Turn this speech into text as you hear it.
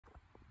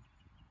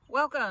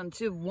Welcome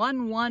to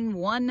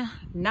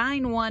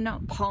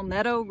 11191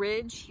 Palmetto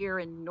Ridge here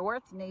in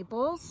North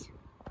Naples.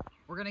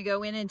 We're going to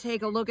go in and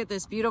take a look at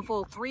this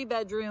beautiful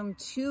 3-bedroom,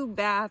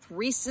 2-bath,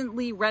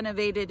 recently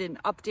renovated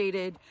and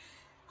updated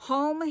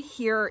home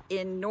here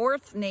in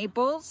North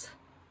Naples.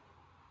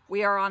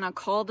 We are on a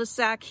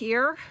cul-de-sac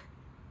here.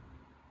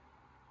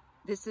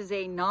 This is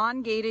a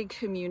non-gated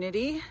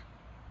community,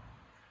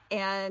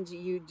 and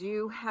you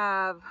do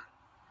have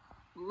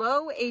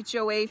low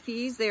HOA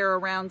fees. They're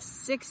around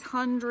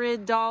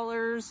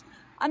 $600,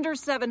 under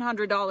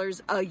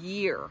 $700 a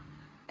year,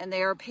 and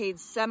they are paid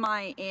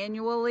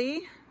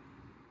semi-annually.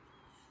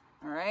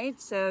 All right,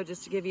 so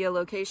just to give you a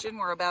location,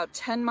 we're about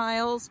 10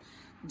 miles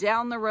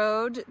down the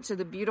road to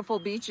the beautiful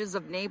beaches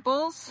of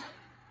Naples.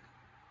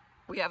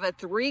 We have a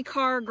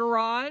 3-car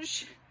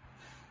garage.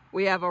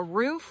 We have a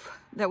roof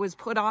that was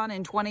put on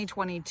in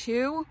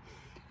 2022,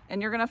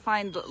 and you're gonna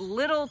find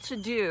little to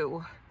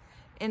do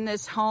in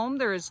this home.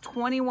 There is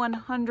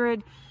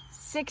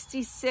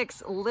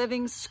 2,166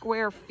 living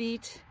square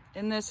feet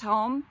in this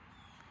home.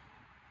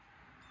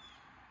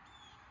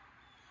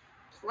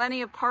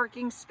 Plenty of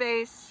parking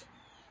space.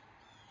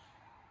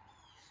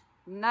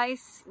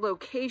 Nice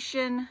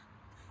location.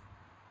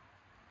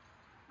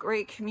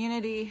 Great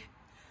community.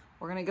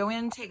 We're gonna go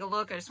in, take a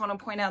look. I just wanna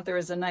point out there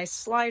is a nice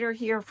slider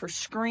here for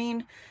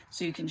screen,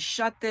 so you can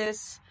shut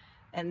this,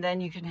 and then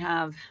you can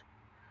have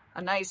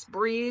a nice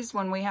breeze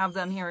when we have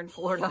them here in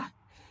Florida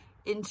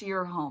into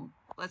your home.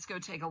 Let's go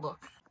take a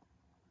look.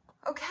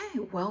 Okay,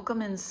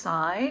 welcome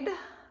inside.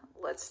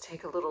 Let's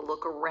take a little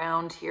look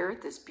around here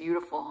at this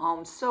beautiful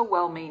home, so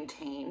well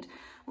maintained.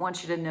 I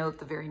want you to note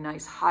the very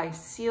nice high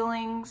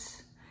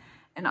ceilings.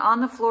 And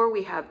on the floor,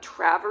 we have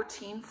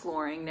travertine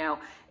flooring. Now,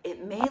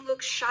 it may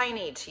look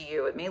shiny to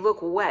you, it may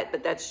look wet,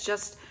 but that's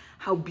just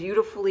how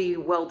beautifully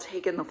well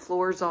taken the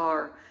floors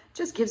are.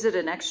 Just gives it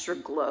an extra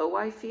glow,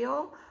 I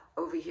feel.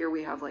 Over here,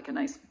 we have like a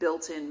nice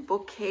built-in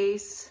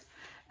bookcase.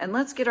 And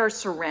let's get our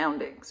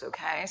surroundings,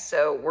 okay?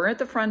 So we're at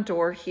the front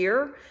door.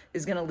 Here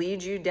is gonna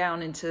lead you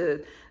down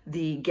into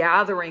the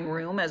gathering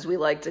room, as we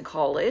like to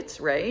call it,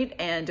 right?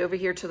 And over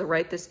here to the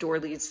right, this door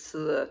leads to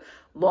the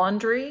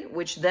laundry,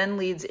 which then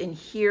leads in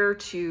here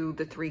to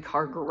the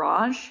 3-car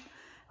garage.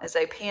 As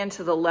I pan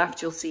to the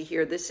left, you'll see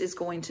here, this is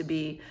going to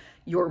be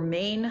your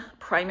main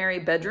primary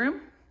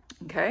bedroom,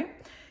 okay?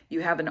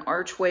 You have an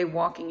archway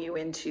walking you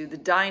into the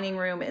dining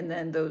room, and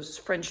then those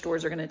French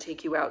doors are gonna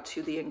take you out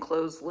to the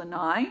enclosed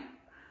lanai.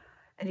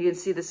 And you can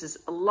see this is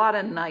a lot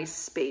of nice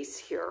space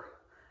here.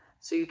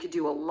 So you could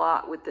do a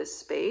lot with this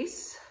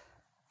space.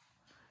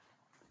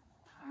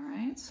 All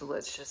right, so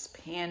let's just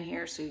pan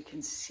here so you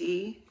can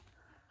see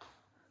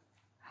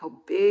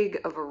how big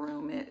of a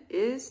room it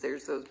is.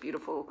 There's those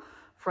beautiful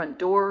front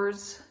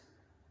doors.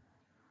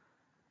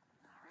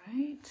 All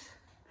right.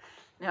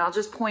 Now I'll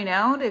just point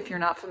out, if you're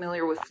not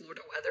familiar with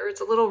Florida weather,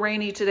 it's a little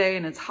rainy today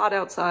and it's hot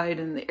outside,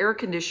 and the air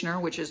conditioner,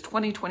 which is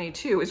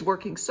 2022, is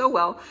working so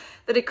well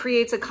that it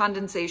creates a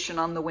condensation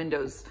on the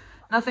windows.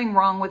 Nothing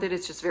wrong with it,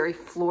 it's just very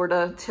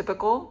Florida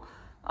typical.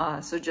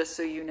 So just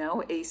so you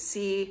know,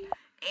 AC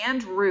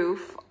and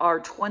roof are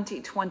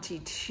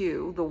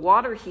 2022. The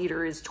water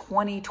heater is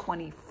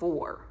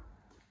 2024.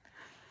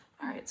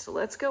 All right, so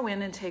let's go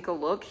in and take a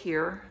look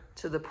here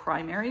to the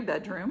primary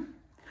bedroom.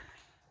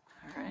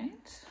 All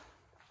right.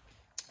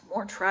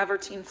 More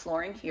travertine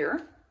flooring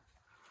here.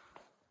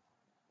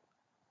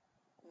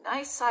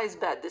 Nice size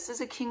bed. This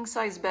is a king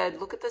size bed.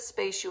 Look at the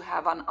space you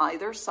have on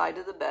either side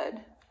of the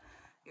bed.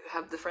 You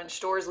have the French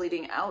doors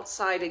leading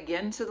outside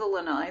again to the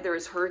lanai. There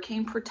is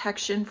hurricane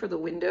protection for the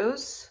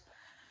windows.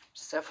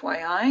 Just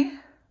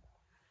FYI.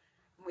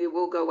 We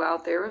will go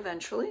out there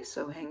eventually,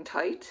 so hang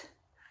tight.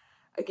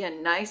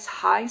 Again, nice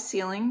high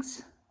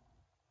ceilings.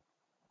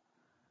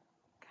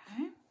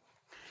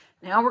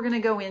 Now we're gonna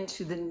go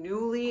into the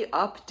newly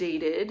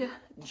updated,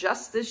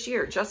 just this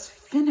year, just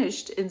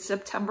finished in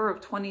September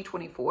of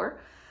 2024,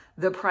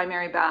 the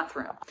primary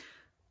bathroom.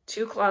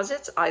 2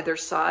 closets either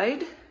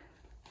side.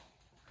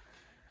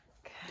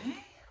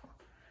 Okay.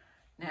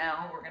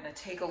 Now we're gonna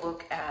take a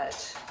look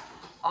at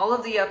all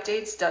of the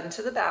updates done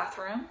to the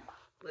bathroom.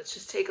 Let's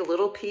just take a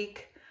little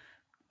peek.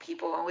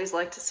 People always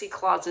like to see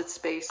closet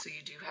space, so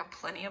you do have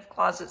plenty of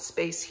closet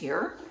space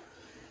here.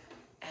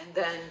 And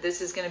then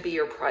this is going to be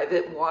your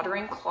private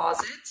watering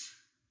closet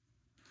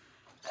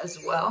as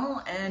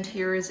well. And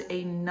here is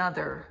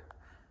another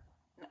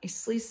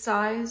nicely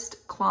sized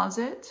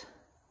closet.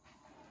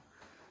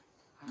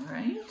 All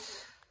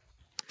right.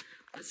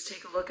 Let's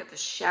take a look at the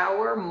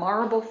shower.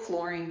 Marble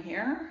flooring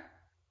here.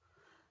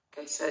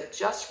 Like I said,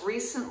 just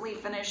recently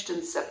finished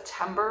in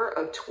September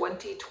of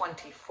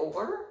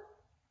 2024.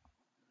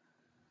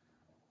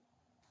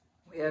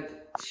 We have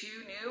 2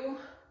 new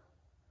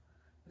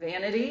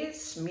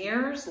vanities,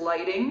 mirrors,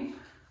 lighting.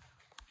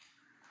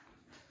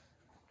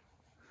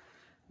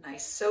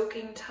 Nice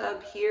soaking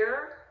tub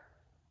here.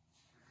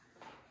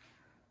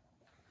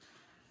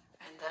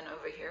 And then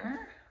over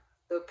here,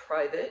 the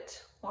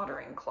private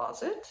watering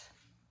closet.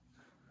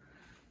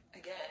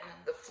 Again,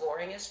 the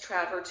flooring is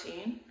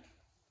travertine.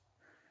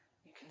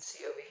 You can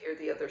see over here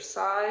the other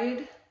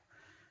side,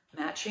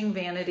 matching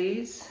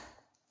vanities.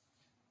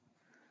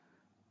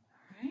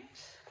 All right.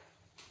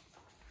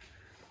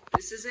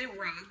 This is a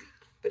rug,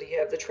 but you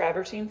have the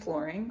travertine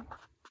flooring.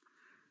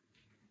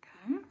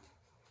 Okay.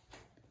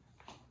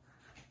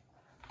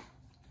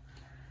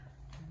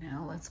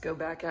 Now let's go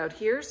back out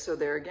here. So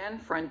there again,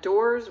 front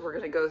doors. We're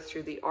going to go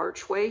through the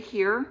archway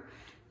here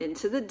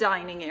into the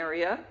dining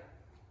area.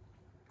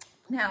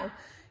 Now,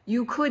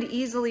 you could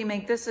easily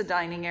make this a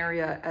dining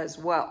area as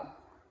well.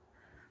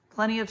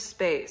 Plenty of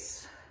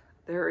space.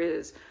 There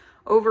is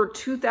over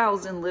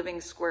 2,000 living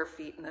square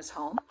feet in this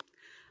home.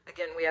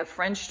 Again, we have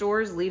French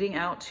doors leading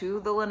out to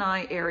the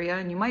lanai area.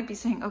 And you might be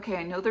saying, okay,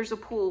 I know there's a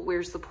pool.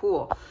 Where's the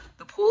pool?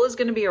 The pool is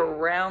going to be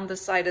around the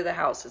side of the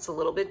house. It's a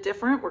little bit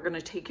different. We're going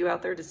to take you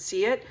out there to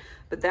see it.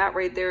 But that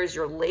right there is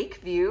your lake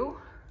view.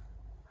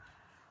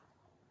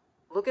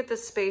 Look at the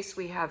space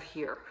we have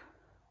here.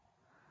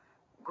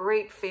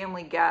 Great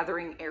family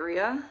gathering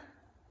area.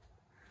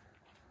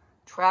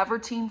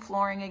 Travertine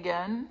flooring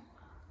again.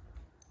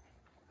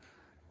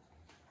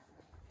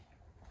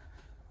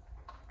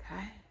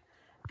 Okay.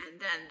 And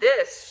then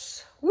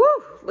this, woo,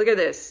 look at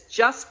this,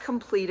 just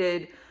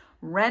completed,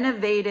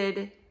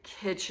 renovated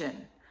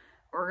kitchen.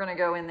 We're gonna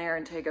go in there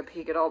and take a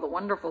peek at all the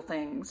wonderful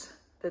things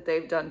that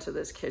they've done to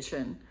this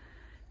kitchen.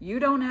 You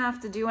don't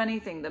have to do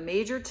anything. The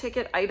major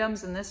ticket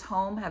items in this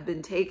home have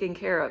been taken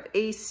care of.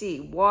 AC,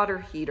 water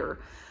heater,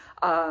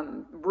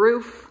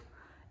 roof,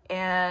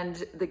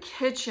 and the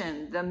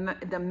kitchen,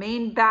 the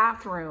main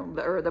bathroom,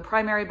 or the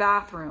primary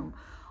bathroom,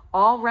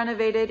 all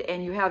renovated.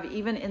 And you have,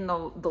 even in the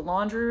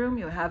laundry room,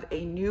 you have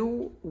a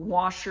new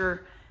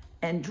washer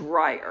and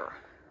dryer.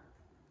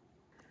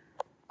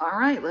 All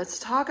right, let's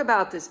talk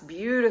about this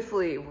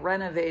beautifully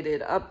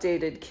renovated,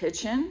 updated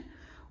kitchen.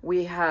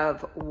 We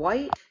have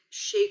white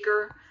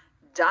shaker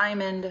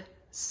diamond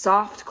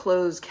soft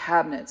close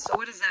cabinets. So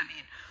what does that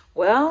mean?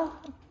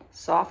 Well,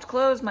 soft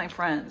close, my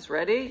friends.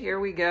 Ready? Here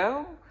we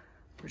go.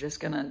 We're just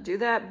gonna do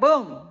that.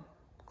 Boom!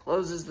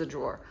 Closes the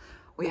drawer.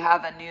 We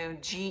have a new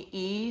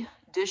GE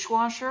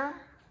dishwasher.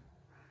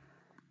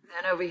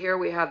 Then over here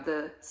we have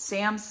the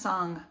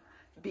Samsung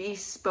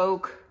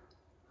bespoke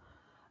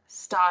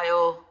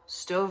style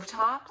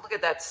stovetop. Look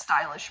at that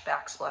stylish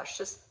backsplash.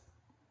 Just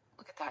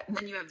look at that. And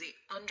then you have the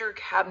under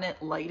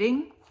cabinet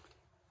lighting.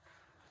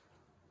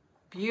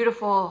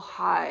 Beautiful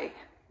high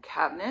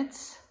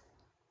cabinets.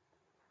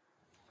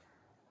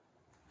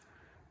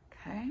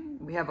 Okay,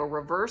 we have a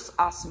reverse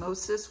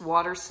osmosis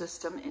water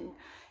system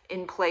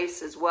in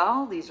place as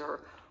well. These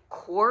are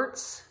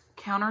quartz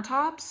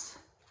countertops,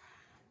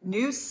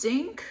 new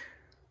sink,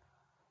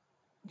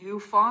 new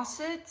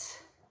faucet.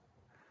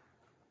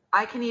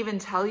 I can even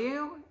tell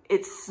you,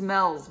 it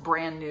smells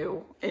brand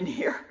new in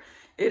here.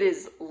 It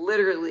is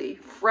literally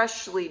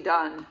freshly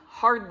done,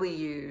 hardly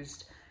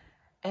used.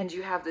 And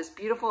you have this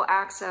beautiful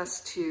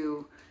access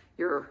to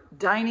your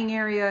dining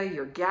area,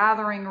 your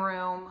gathering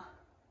room.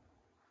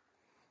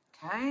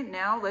 Okay,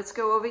 now let's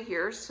go over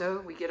here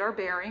so we get our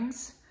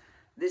bearings.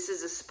 This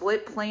is a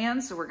split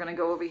plan, so we're gonna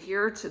go over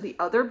here to the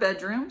other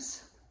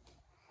bedrooms.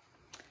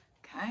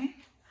 Okay,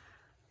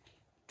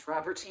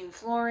 travertine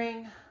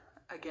flooring,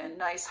 again,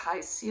 nice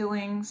high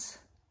ceilings.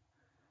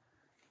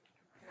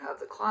 You have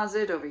the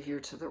closet over here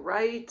to the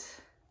right.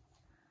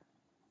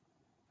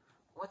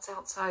 What's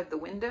outside the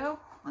window?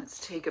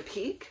 Let's take a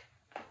peek.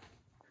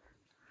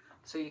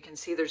 So you can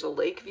see there's a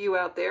lake view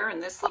out there,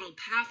 and this little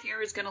path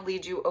here is going to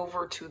lead you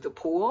over to the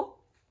pool.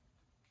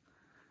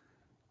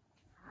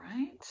 All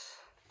right.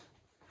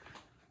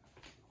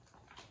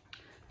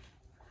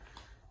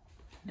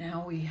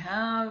 Now we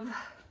have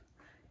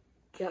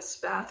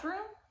guest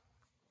bathroom.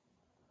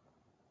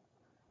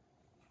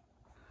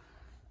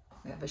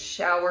 We have a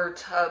shower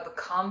tub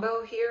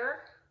combo here.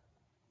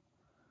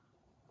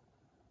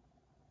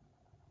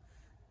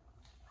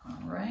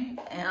 All right,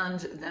 and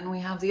then we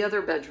have the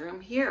other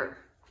bedroom here.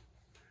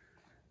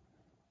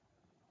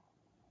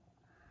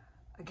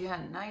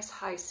 Again, nice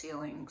high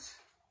ceilings.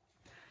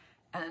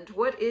 And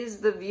what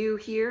is the view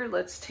here?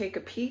 Let's take a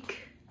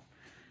peek.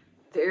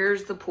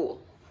 There's the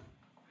pool.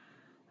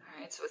 All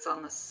right, so it's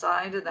on the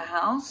side of the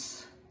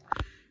house.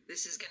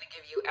 This is going to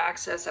give you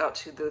access out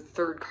to the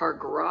third car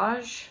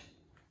garage.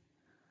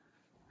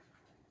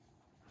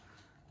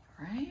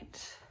 All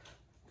right.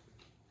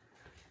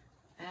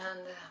 And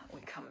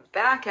we come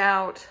back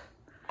out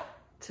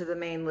to the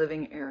main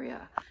living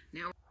area.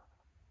 Now,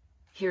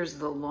 here's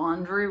the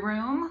laundry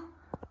room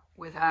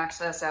with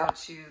access out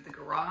to the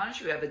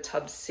garage. We have a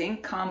tub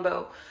sink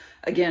combo.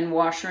 Again,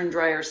 washer and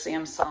dryer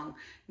Samsung,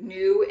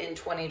 new in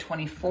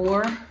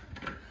 2024.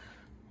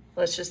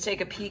 Let's just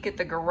take a peek at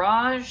the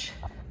garage.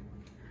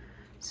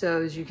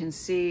 So as you can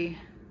see,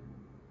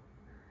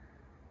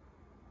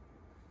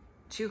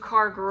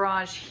 2-car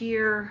garage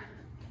here.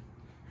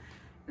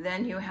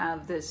 Then you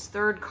have this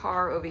third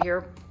car over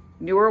here,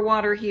 newer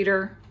water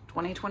heater,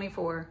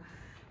 2024.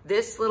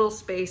 This little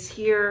space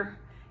here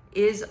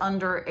is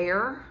under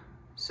air,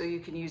 so you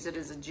can use it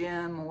as a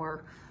gym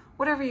or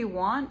whatever you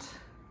want.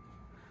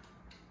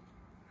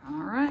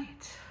 All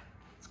right,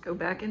 let's go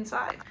back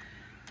inside.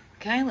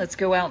 Okay, let's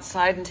go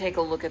outside and take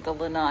a look at the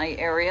lanai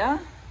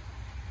area.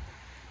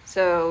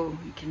 So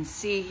you can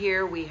see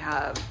here we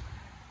have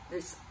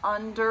this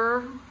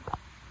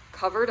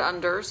covered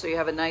under, so you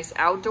have a nice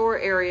outdoor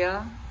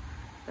area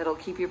that'll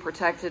keep you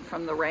protected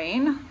from the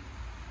rain.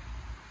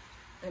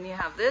 Then you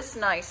have this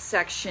nice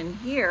section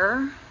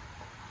here,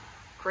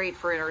 great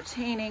for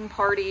entertaining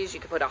parties.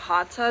 You can put a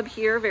hot tub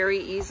here very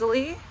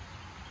easily.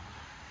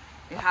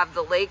 You have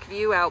the lake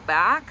view out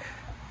back.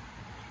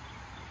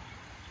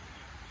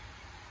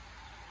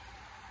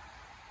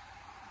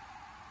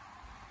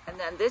 And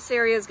then this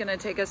area is going to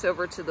take us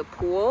over to the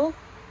pool.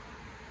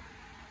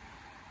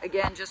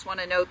 Again, just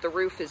want to note the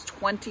roof is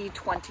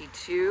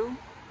 2022.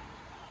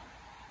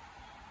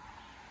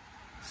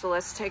 So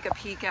let's take a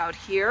peek out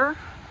here.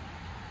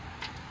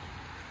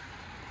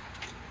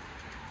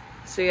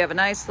 So you have a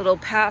nice little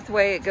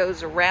pathway. It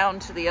goes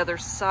around to the other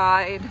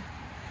side,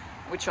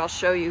 which I'll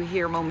show you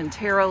here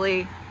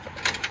momentarily.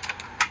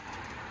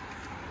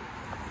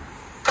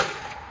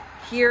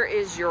 Here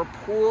is your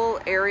pool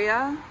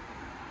area.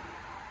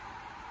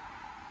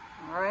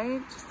 All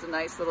right, just a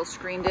nice little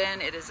screened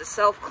in. It is a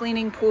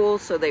self-cleaning pool,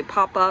 so they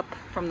pop up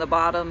from the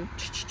bottom,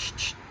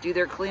 do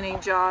their cleaning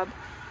job.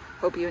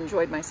 Hope you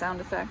enjoyed my sound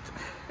effect.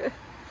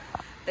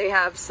 They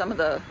have some of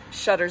the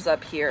shutters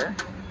up here,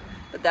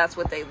 but that's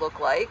what they look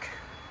like.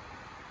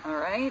 All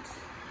right.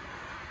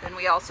 Then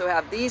we also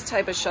have these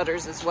type of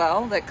shutters as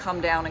well that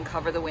come down and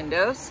cover the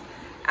windows.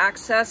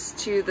 Access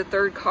to the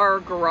third car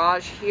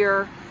garage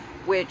here,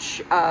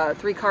 which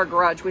three-car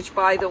garage, which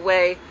by the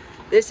way,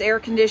 this air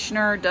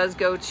conditioner does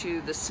go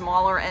to the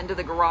smaller end of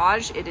the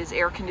garage. It is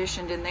air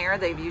conditioned in there.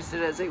 They've used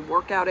it as a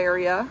workout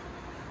area.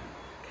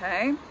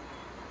 Okay.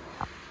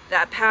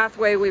 That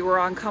pathway we were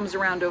on comes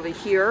around over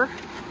here.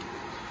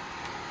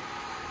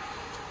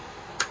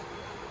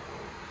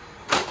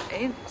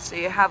 Okay. So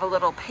you have a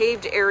little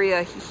paved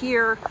area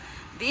here.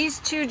 These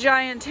two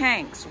giant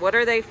tanks, what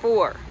are they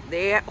for?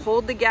 They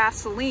hold the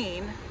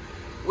gasoline,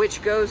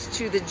 which goes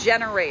to the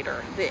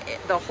generator,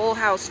 the whole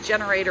house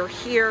generator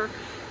here.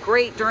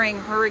 Great during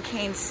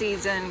hurricane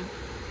season.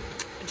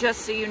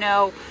 Just so you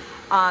know,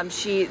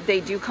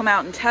 they do come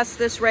out and test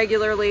this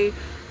regularly.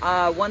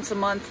 Once a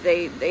month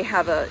they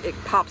have it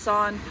pops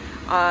on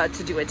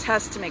to do a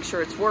test to make sure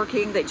it's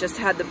working. They just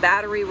had the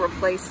battery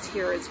replaced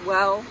here as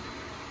well.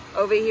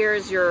 Over here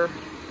is your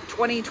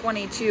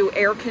 2022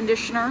 air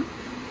conditioner.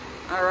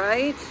 All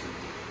right.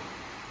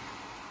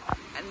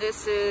 And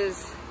there's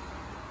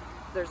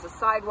a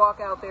sidewalk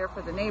out there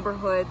for the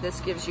neighborhood. This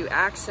gives you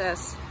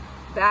access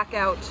back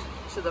out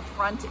to the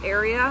front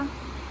area.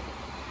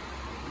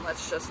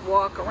 Let's just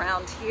walk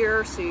around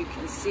here so you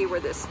can see where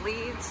this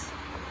leads.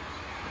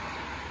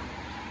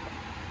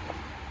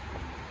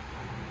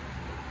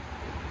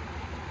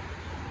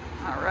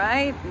 All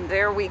right, and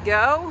there we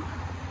go.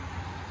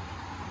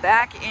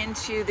 Back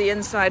into the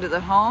inside of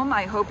the home.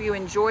 I hope you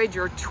enjoyed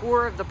your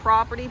tour of the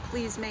property.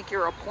 Please make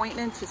your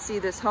appointment to see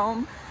this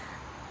home.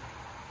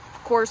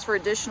 Of course, for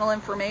additional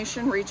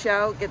information, reach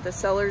out, get the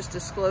seller's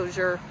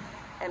disclosure,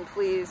 and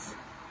please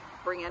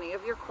bring any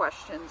of your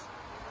questions.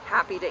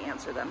 Happy to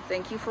answer them.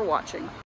 Thank you for watching.